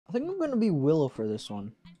I think I'm gonna be Willow for this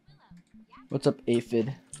one. What's up,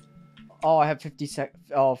 Aphid? Oh, I have 50 sec.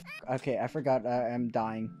 Oh, okay. I forgot. I'm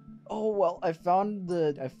dying. Oh well, I found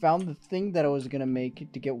the thing that I was gonna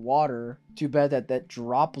make to get water. Too bad that that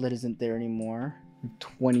droplet isn't there anymore.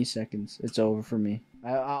 20 seconds. It's over for me.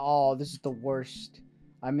 Oh, this is the worst.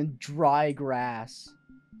 I'm in dry grass.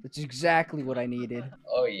 That's exactly what I needed.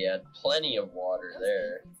 Oh yeah, plenty of water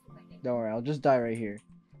there. Don't worry, I'll just die right here.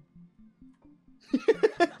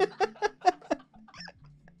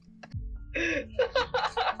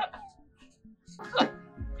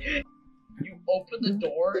 You opened the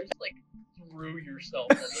door and like threw yourself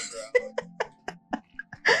on the ground.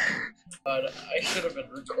 God, I should have been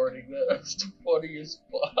recording that. That's the funniest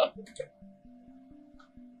spot.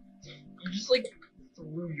 You just like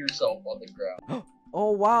threw yourself on the ground.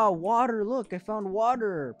 Oh wow, water! Look, I found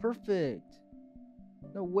water! Perfect!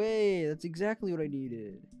 No way, that's exactly what I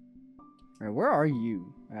needed. Alright, where are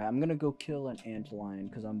you? I'm gonna go kill an antlion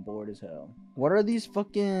because I'm bored as hell. What are these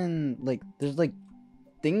fucking, like, there's like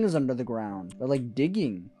things under the ground. They're like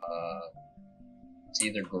digging. It's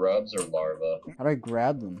either grubs or larvae. How do I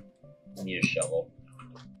grab them? I need a shovel.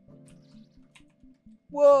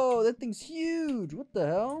 Whoa, that thing's huge! What the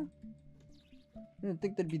hell? I didn't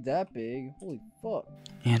think they'd be that big. Holy fuck.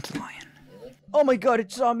 Antlion. Really? Oh my god,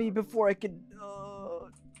 it saw me before I could,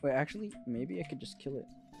 Wait, actually, maybe I could just kill it.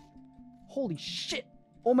 Holy shit!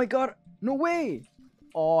 Oh my god! No way!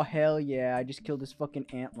 Oh hell yeah! I just killed this fucking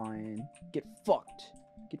antlion. Get fucked!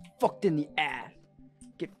 Get fucked in the ass!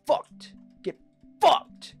 Get fucked! Get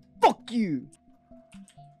fucked! Fuck you!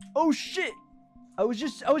 Oh shit! I was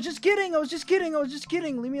just kidding! I was just kidding!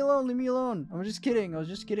 Leave me alone! Leave me alone! I was just kidding! I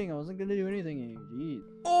wasn't gonna do anything. Jeez.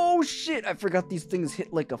 Oh shit! I forgot these things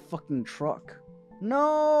hit like a fucking truck.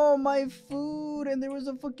 No, my food, and there was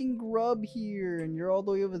a fucking grub here, and you're all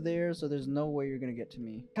the way over there, so there's no way you're gonna get to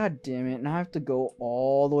me. God damn it, now I have to go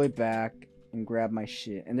all the way back and grab my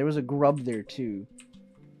shit. And there was a grub there too,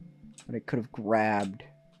 that I could have grabbed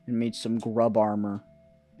and made some grub armor.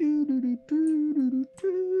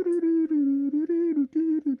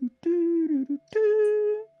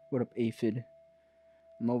 What up, Aphid?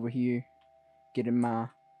 I'm over here, getting my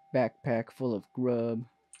backpack full of grub.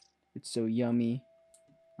 It's so yummy.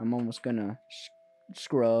 I'm almost gonna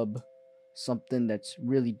scrub something that's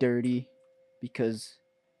really dirty because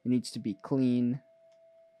it needs to be clean,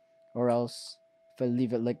 or else if I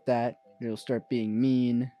leave it like that, it'll start being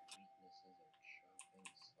mean.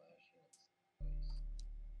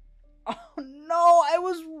 Oh no, I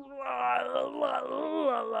was